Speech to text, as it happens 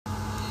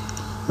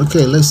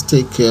Okay, let's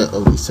take care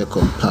of the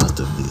second part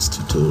of this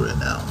tutorial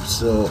now.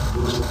 So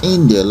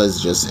in there,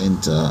 let's just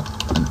enter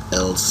an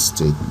else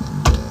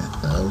statement there.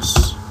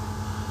 Else,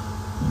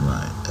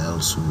 right?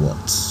 Else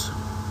what?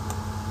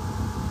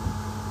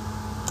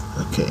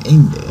 Okay,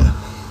 in there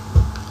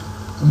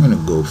I'm gonna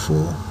go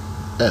for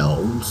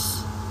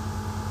else.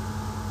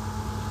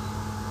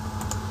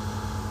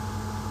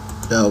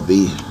 That'll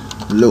be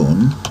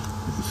loan.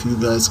 If you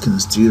guys can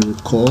still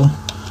recall,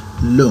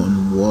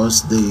 loan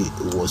was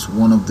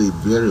one of the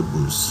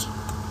variables,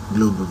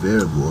 global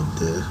variable up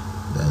there.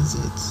 That's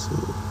it. So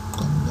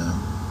come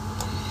down,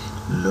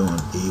 loan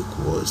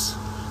equals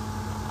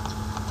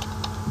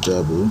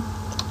double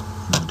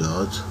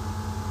dot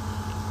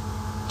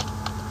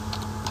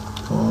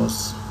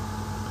pause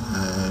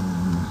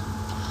and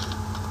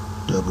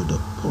double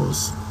dot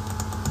pause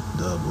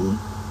double,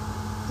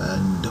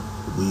 and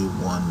we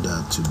want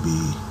that to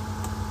be,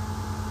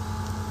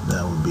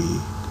 that would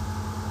be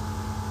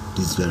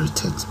this very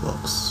text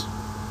box,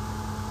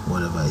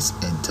 whatever is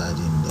entered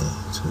in there.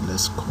 So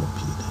let's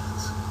copy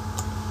that,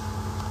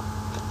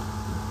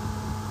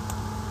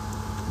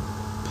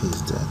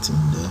 paste that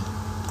in there.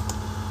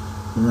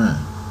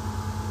 Right,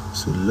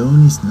 so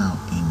loan is now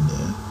in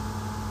there.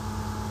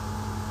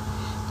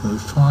 So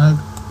if I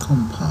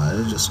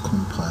compile, just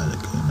compile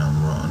again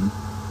and run.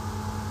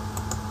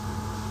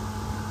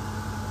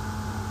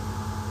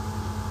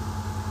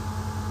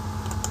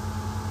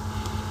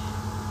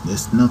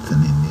 There's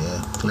nothing in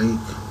there. Click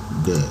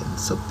there.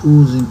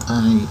 Supposing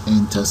I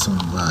enter some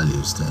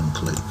values, then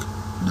click,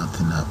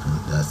 nothing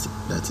happens.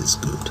 That is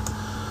good.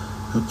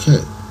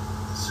 Okay,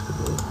 so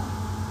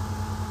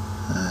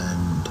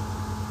and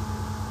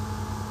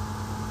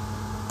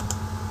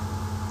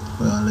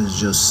well, let's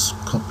just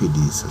copy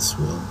this as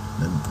well.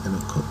 Let me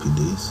copy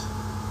this.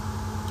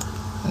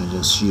 I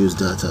just use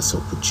that as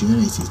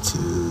opportunity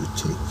to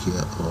take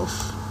care of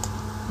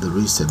the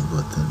reset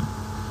button.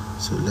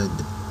 So let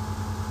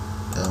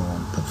that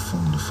one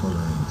perform the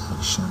following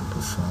action.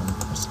 Perform.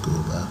 Let's go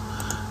back.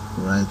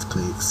 Right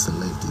click,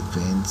 select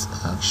event,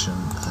 action,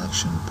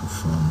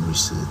 perform,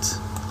 reset.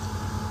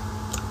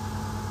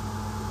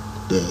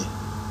 There.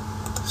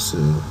 So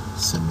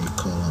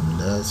semicolon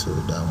there. So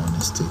that one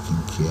is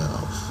taken care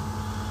of.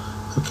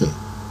 Okay,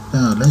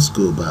 now let's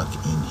go back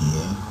in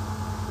here.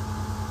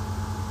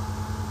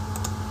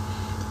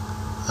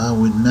 I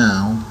will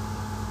now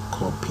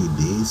copy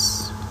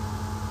this.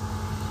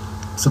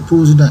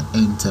 Suppose that I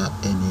enter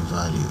any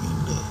value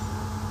in there,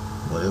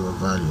 whatever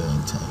value I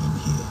enter in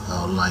here, I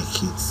would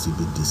like it to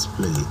be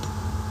displayed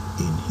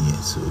in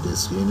here. So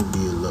there's going to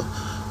be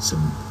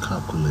some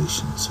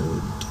calculation. So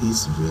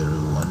this very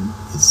one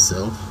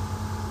itself,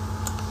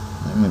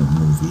 I'm going to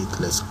move it.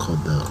 Let's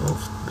cut that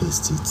off,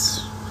 paste it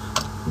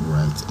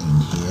right in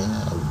here.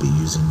 I'll be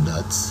using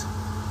that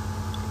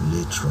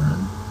later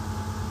on,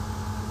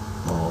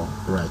 or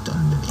right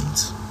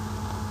underneath.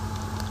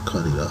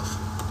 Cut it off,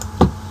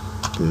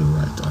 put it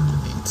right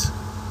underneath.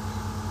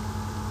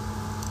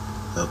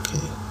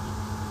 Okay,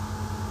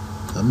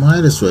 I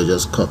might as well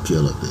just copy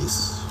all of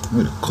this. I'm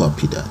going to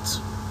copy that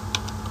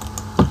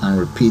and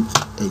repeat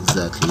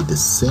exactly the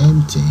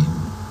same thing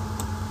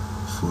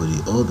for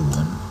the other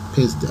one.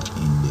 Paste that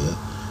in there.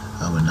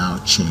 I will now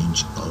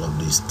change all of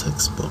this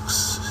text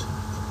box.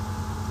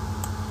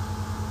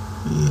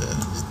 Yeah,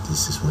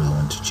 this is what I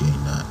want to change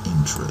now.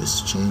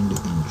 Interest, change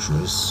the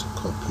interest,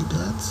 copy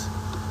that.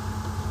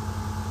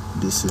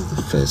 This is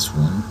the first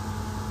one.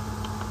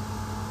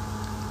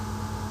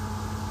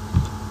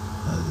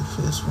 That's the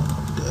first one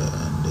up there,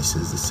 and this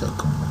is the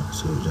second one.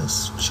 So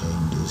just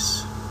change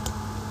this,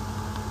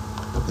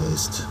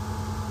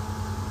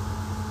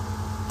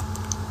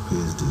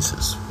 paste this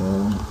as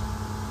well,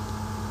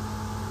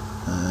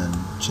 and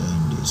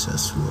change this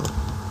as well.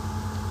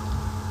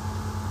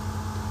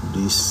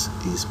 This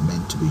is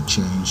meant to be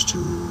changed to,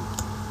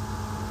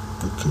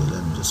 okay,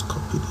 let me just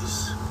copy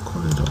this,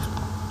 call it off.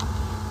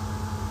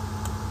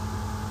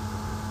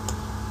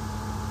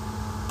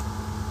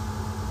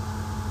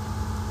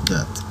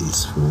 That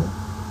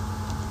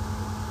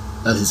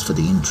is for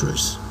the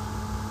interest.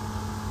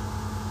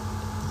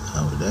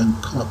 I will then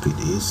copy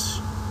this,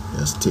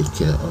 just take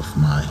care of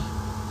my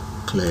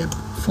clear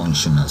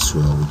function as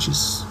well, which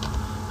is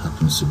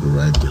happens to be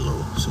right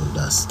below. So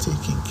that's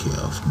taken care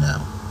of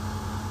now.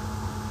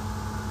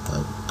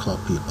 I'll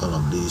copy all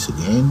of these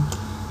again.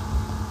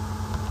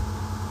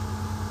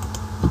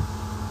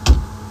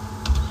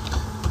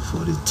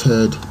 For the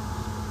third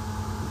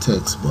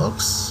text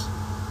box,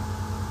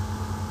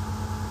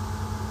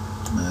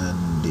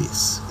 and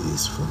this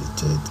is for the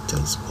third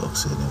text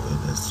box anyway.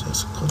 Let's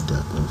just cut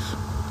that off.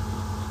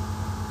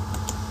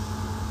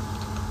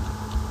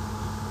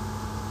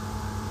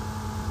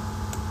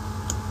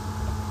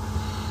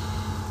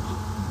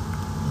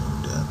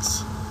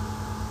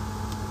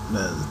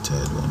 That's the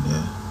third one.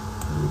 Yeah,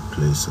 I'll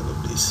replace all of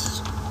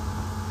this.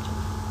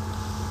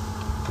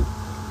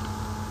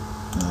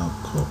 Now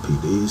copy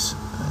this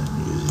and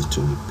use it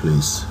to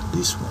replace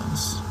these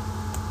ones.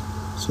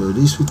 So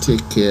this will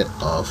take care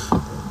of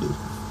the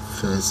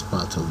first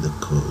part of the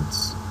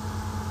codes.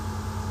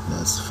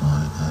 that's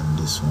fine, and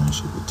this one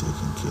should be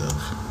taken care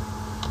of.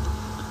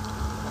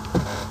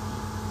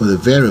 Well, the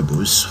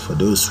variables for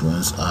those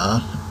ones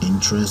are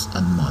interest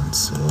and month,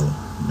 so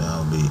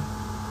that'll be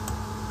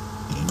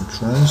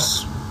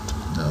interest,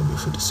 that'll be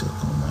for the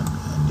second one,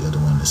 and the other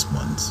one is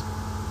month.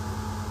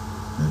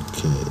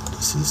 Okay,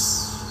 this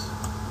is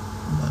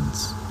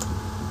month.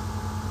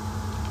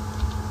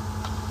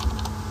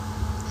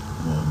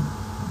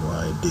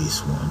 Why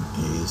this one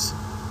is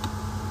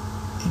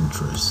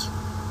interest.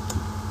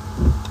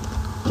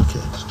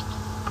 Okay,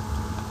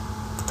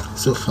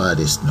 so far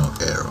there's no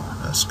error,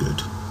 that's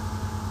good.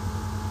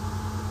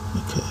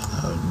 Okay,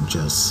 I'll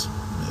just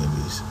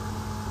maybe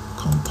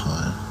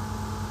compile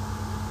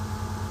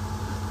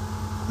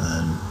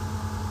and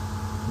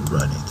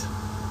run it.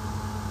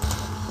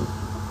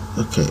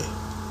 Okay,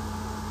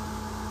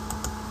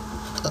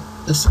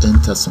 let's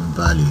enter some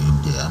value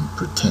in there and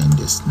pretend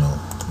there's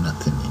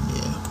nothing in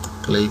there.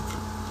 Click.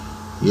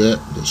 Yeah,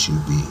 there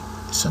should be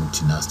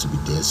something has to be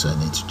there, so I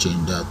need to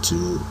change that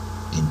to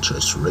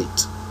interest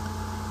rate.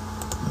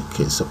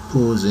 Okay,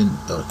 supposing,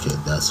 okay,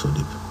 that's for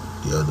the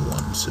other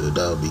one, so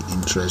that'll be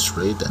interest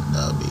rate and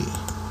that'll be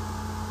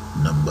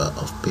number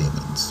of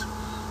payments.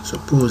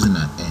 Supposing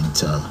I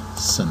enter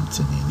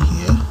something in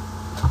here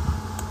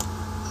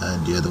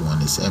and the other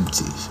one is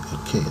empty.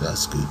 Okay,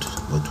 that's good,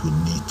 but we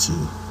need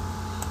to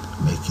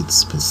make it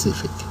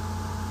specific.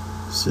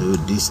 So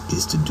this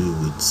is to do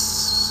with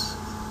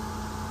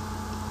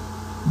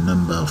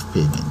number of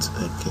payments.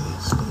 Okay,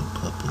 so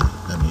copy,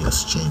 let me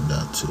just change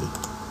that to,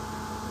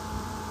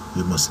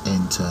 you must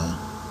enter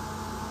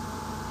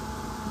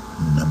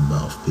number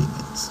of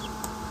payments.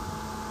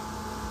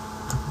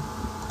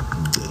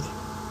 Okay,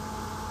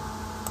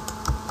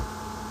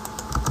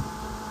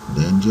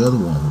 then the other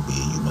one will be,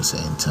 you must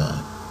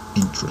enter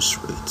interest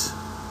rate.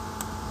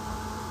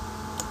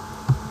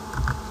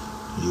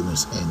 You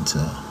must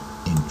enter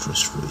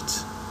interest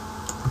rate.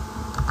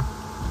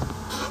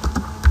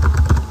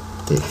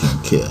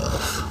 Taken care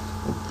of.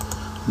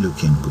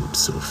 Looking good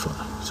so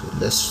far. So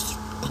let's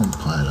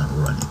compile and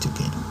run it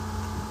again.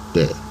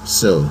 There.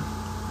 So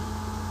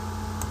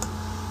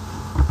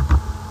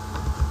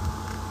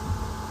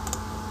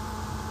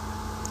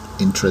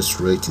interest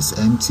rate is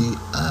empty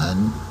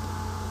and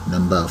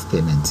number of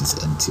payments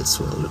is empty as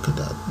well. Look at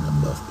that,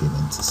 number of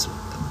payments is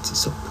empty.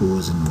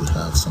 Supposing we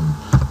have some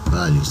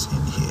values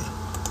in here,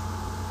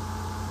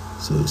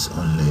 so it's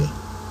only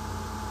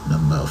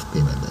number of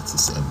payment that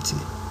is empty.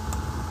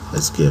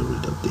 Let's get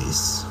rid of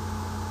this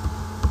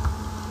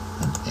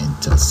and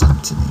enter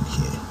something in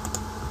here.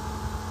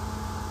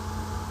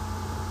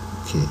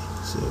 Okay,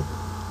 so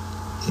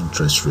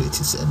interest rate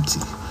is empty,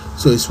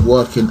 so it's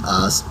working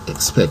as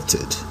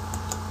expected.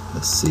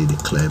 Let's see the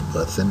clear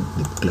button.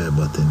 The clear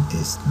button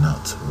is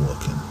not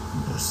working.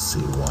 Let's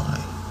see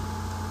why.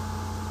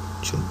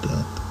 Check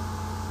that.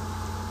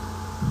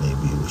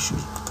 Maybe we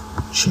should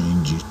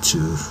change it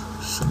to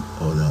some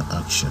other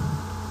action.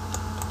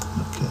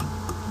 Okay,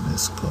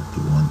 let's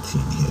copy one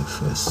thing here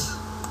first.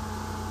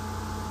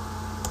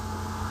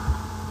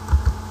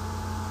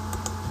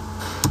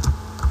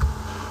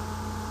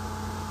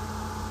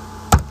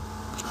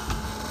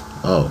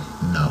 Oh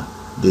no,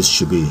 this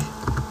should be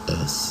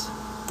S,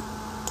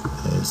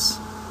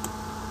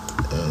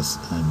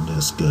 and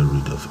just get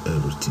rid of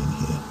everything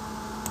here.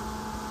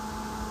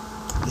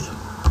 Yeah.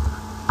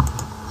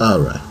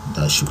 Alright,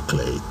 that should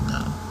clear it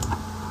now.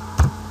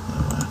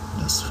 Alright,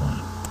 that's fine.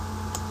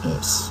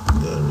 Let's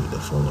get rid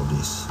of all of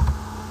this.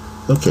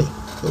 Okay,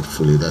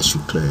 hopefully that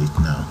should clear it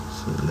now.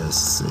 So let's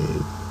say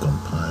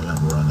compile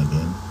and run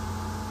again.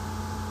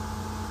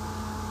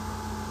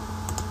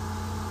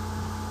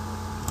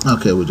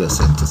 Okay, we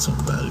just enter some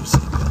values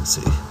in and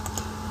see.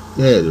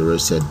 Yeah, the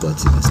reset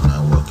button is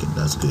now working.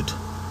 That's good.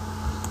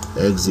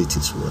 Exit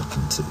is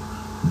working too.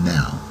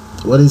 Now,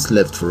 what is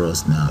left for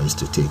us now is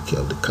to take care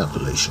of the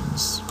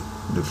calculations.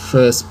 The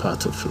first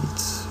part of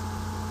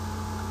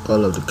it,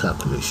 all of the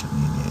calculation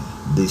in here.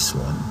 This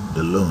one,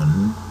 the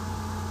loan,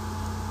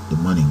 the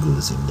money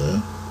goes in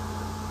there,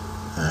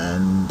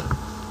 and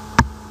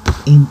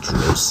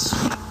interest,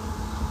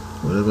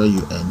 whatever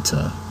you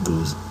enter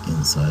goes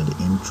inside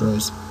the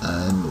interest,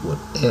 and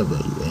whatever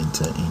you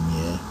enter in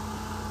here,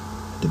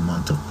 the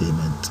amount of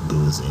payment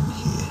goes in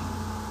here.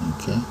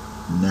 Okay,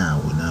 now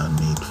we now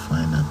need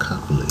final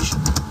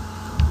calculation.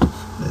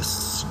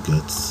 Let's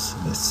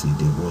see,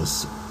 there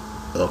was,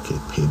 okay,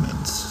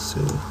 payments, so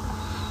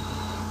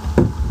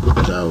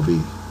that will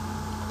be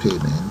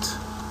payment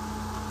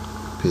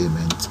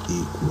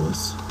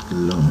equals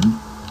loan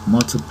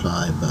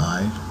multiplied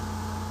by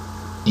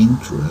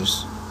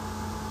interest.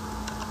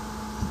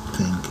 I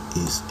think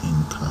is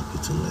in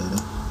capital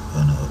letter,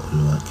 or no,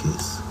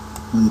 lowercase.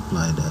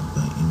 Multiply that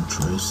by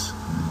interest,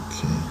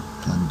 okay,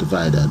 and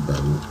divide that by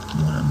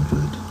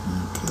 100,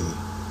 okay,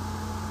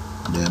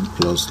 then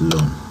plus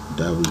loan.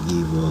 That will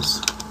give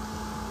us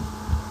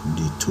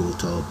the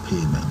total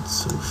payment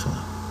so far.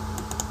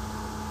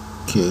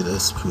 Okay,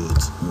 let's put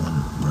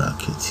one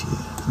bracket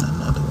here and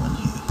another one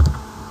here.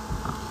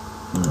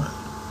 Alright,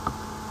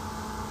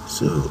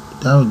 so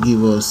that will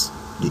give us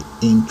the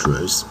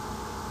interest,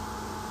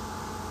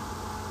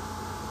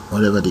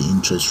 whatever the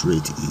interest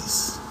rate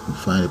is. We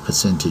find a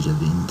percentage of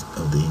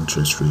the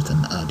interest rate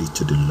and add it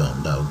to the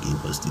loan. That will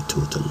give us the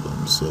total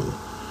loan. So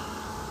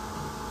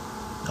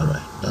all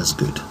right, that's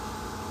good.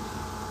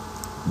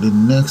 The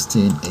next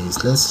thing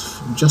is, let's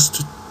just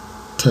to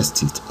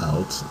test it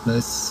out,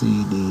 let's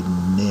see the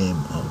name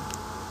of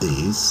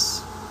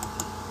this.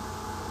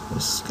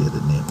 Let's get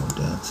the name of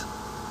that.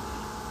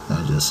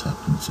 That just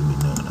happens to be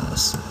known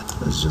as,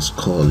 let's just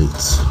call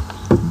it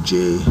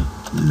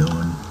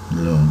JLoan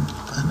loan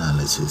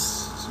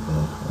analysis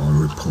or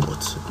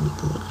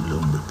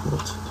loan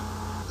report.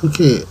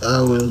 Okay,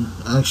 I will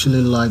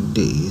actually like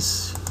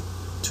this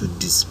to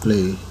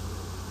display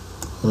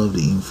all of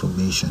the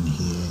information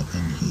here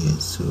and here.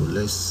 So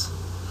let's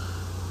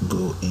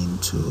go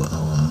into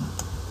our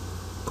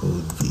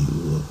code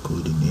view or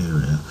coding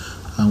area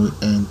and we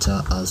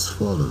enter as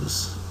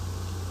follows.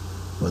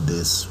 But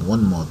there's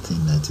one more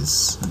thing that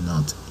is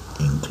not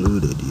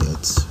included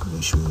yet,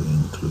 which we'll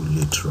include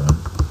later on.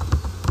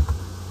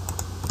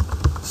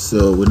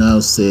 So we now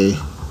say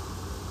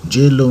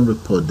jLoan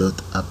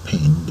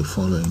report.append the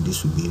following.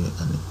 This will be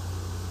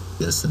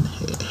just an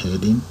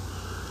heading.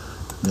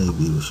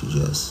 Maybe we should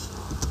just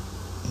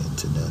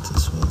enter that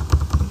as well.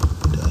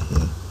 Put that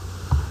here.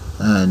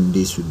 And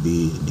this would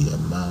be the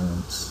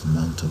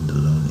amount of the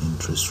loan,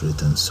 interest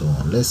rate, and so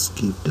on. Let's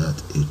give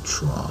that a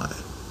try.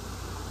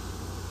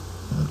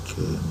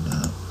 Okay,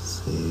 now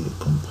say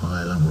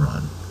compile and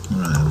run.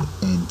 Alright,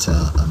 we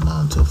enter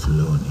amount of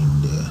loan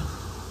in there,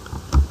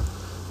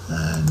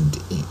 and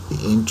the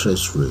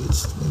interest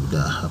rate, maybe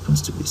that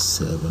happens to be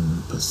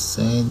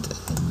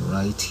 7%, and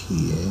right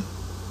here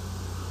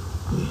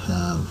we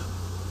have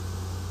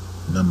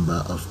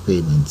number of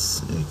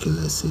payments. Okay,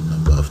 let's say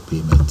number of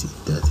payment,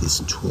 if that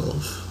is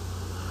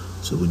 12,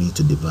 so we need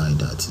to divide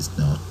that. It's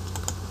not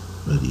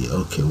ready.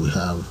 Okay, we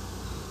have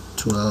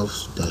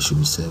 12, that should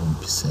be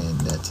 7%,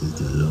 that is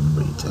the loan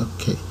rate.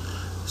 Okay,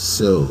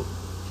 so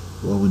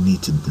what we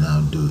need to now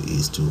do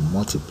is to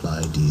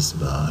multiply this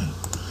by,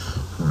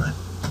 alright,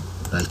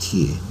 right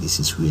here, this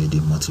is where the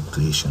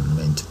multiplication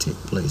meant to take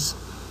place.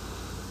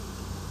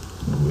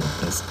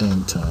 Let's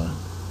enter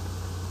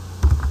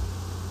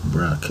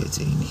bracket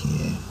in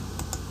here.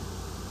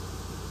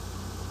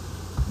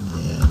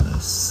 Yeah,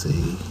 let's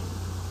see,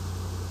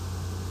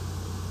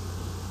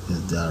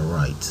 is that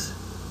right?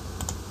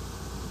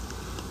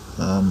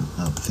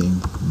 I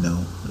think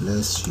no.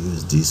 Let's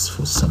use this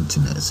for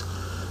something else.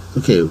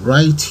 Okay,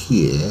 right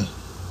here,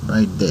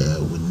 right there,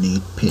 we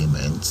need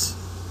payment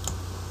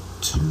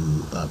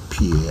to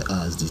appear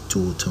as the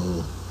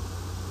total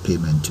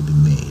payment to be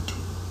made.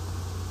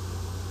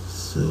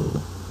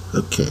 So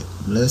okay,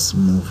 let's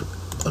move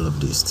all of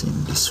this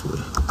thing this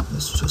way.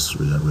 Let's just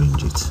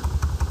rearrange it.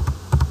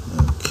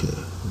 Okay,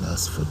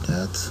 that's for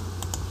that,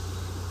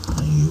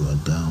 and you are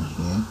down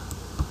here,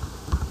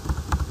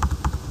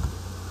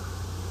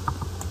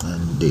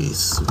 and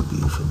this will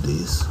be for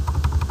this,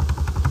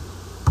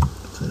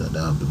 so that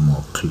will be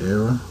more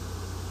clearer,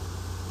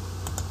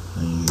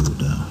 and you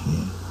down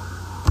here.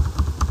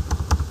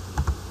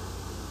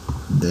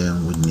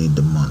 Then we need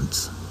the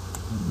month.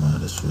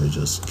 Might as well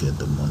just get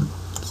the month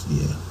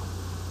here,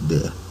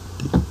 there,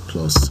 the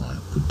plus sign,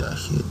 put that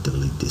here,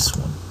 delete this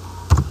one.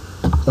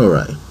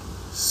 Alright,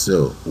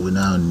 so we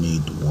now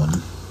need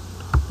one.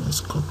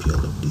 Let's copy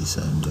all of this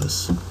and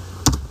just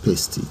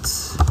paste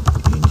it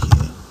in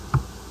here,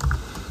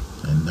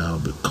 and that will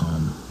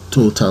become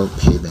total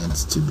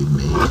payments to be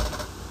made,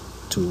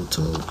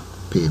 total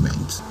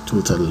payment,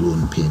 total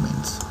loan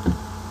payment,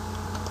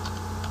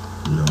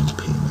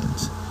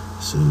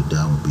 so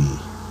that will be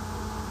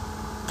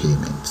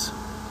payment.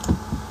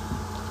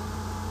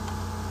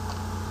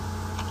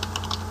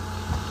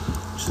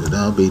 So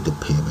that will be the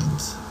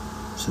payment.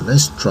 So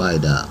let's try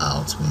that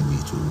out. Maybe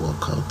it will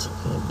work out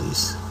all of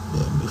this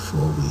then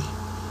before we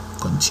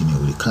continue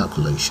with the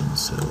calculation.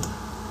 So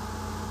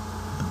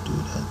I'll do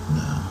that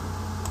now.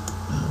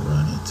 Now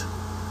run it.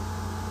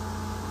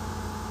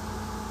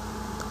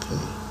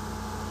 Okay,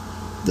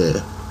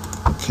 there.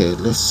 Okay,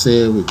 let's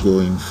say we're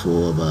going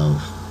for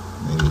about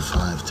maybe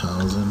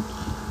 5,000,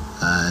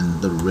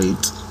 and the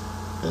rate,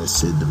 let's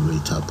say the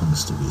rate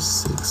happens to be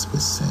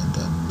 6%,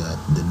 and that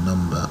the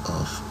number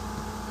of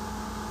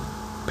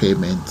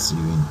payments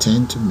you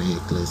intend to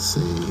make, let's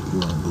say you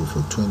want to go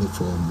for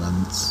 24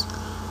 months,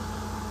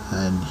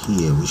 and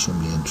here we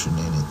shouldn't be entering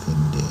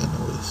anything there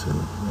anyway, so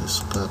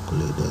let's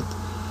calculate that.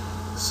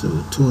 So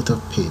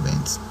total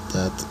payments,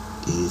 that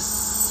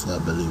is, I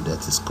believe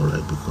that is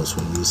correct, because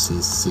when you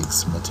say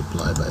 6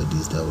 multiplied by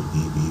this, that will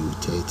give you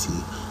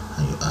 30,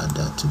 and you add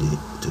that to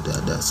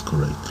that, that's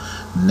correct.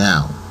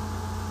 Now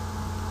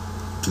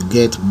to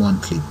get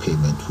monthly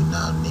payment, we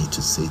now need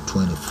to say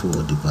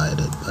 24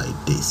 divided by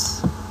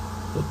this.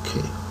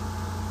 Okay,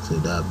 so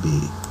that be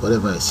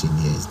whatever is in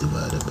here is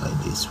divided by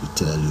this. We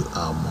tell you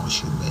how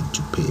much you meant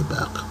to pay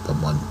back per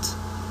month.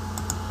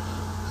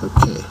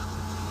 Okay,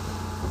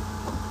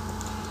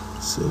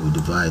 so we're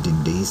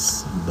dividing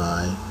this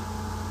by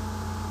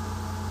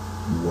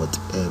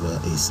whatever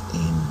is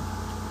in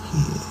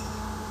here.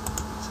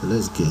 So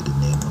let's get the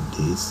name of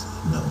this.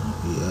 No,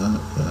 yeah,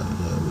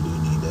 we do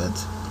need that.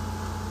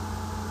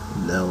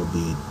 That will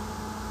be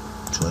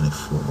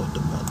 24 of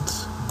the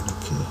month.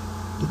 Okay,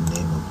 the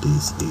name of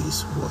this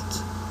is what?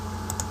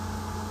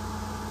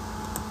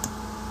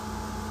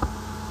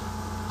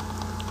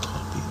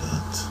 Copy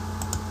that.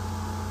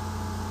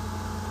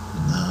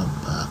 Now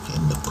back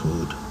in the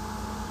code,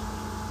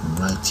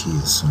 right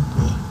here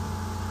somewhere,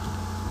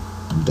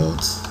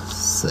 dot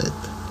set.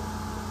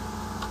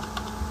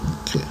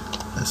 Okay,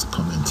 let's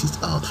comment it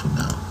out for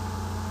now.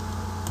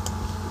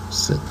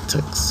 Set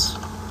text.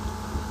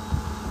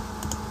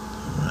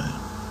 Alright.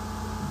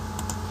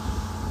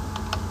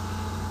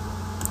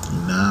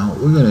 Now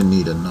we're gonna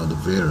need another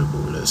variable.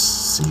 Let's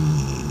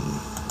see.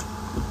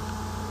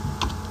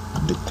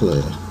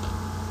 Declare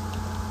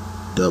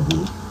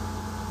double.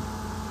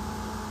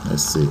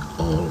 Let's say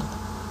all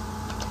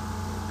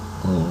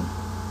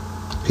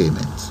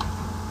payments.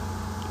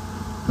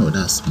 No,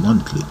 that's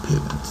monthly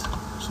payment.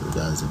 So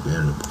that's a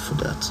variable for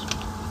that.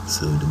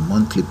 So the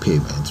monthly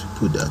payment, we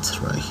put that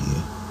right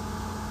here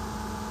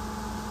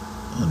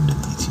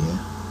underneath here.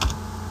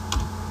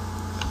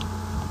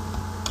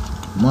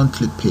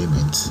 Monthly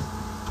payment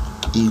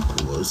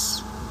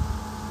equals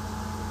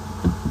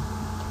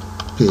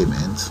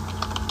payment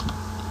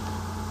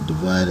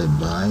divided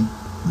by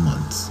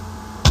month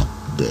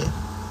there.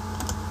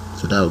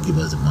 So that will give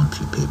us the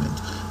monthly payment.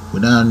 We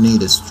now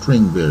need a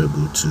string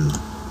variable to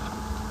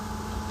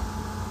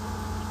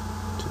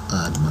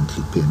add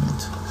monthly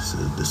payment. So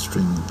the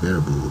string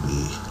variable will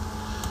be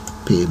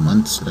pay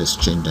month. Let's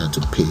change that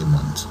to pay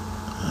month,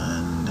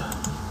 and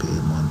pay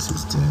month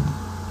is then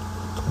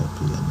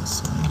copy and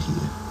assign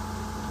here,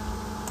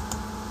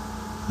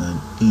 and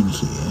in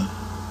here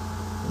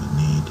we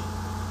need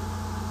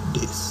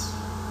this.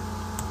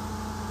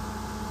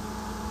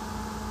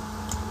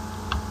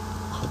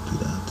 Copy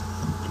that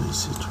and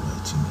place it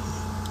right in here.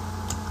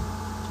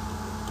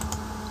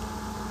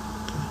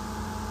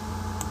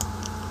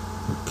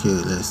 Okay,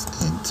 let's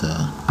enter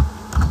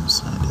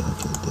sign there.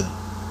 Okay, there.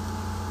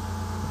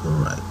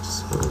 Alright,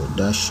 so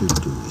that should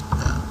do it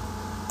now.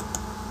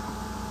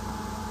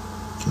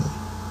 Okay,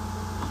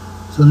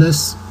 so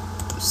let's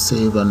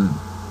save and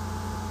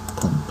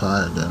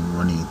compile and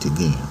run it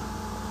again.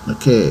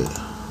 Okay,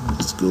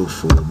 let's go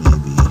for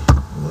maybe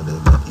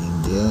whatever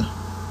in there,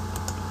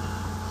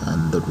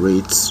 and the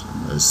rates,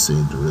 let's say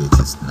the rate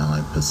is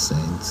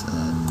 9%,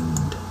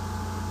 and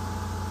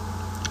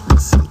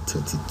let's say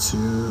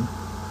 32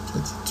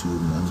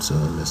 months,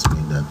 or let's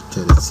make that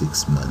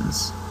 36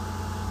 months.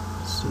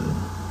 So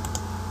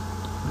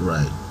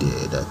right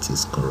there, that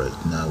is correct.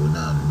 Now we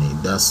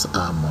need, that's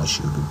how much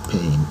you'll be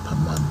paying per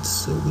month.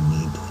 So we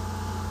need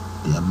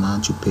the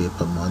amount you pay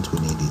per month, we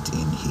need it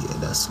in here.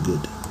 That's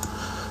good.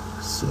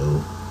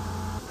 So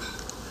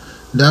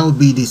that will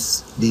be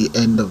the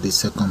end of the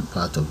second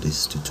part of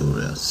this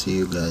tutorial. See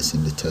you guys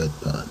in the third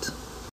part.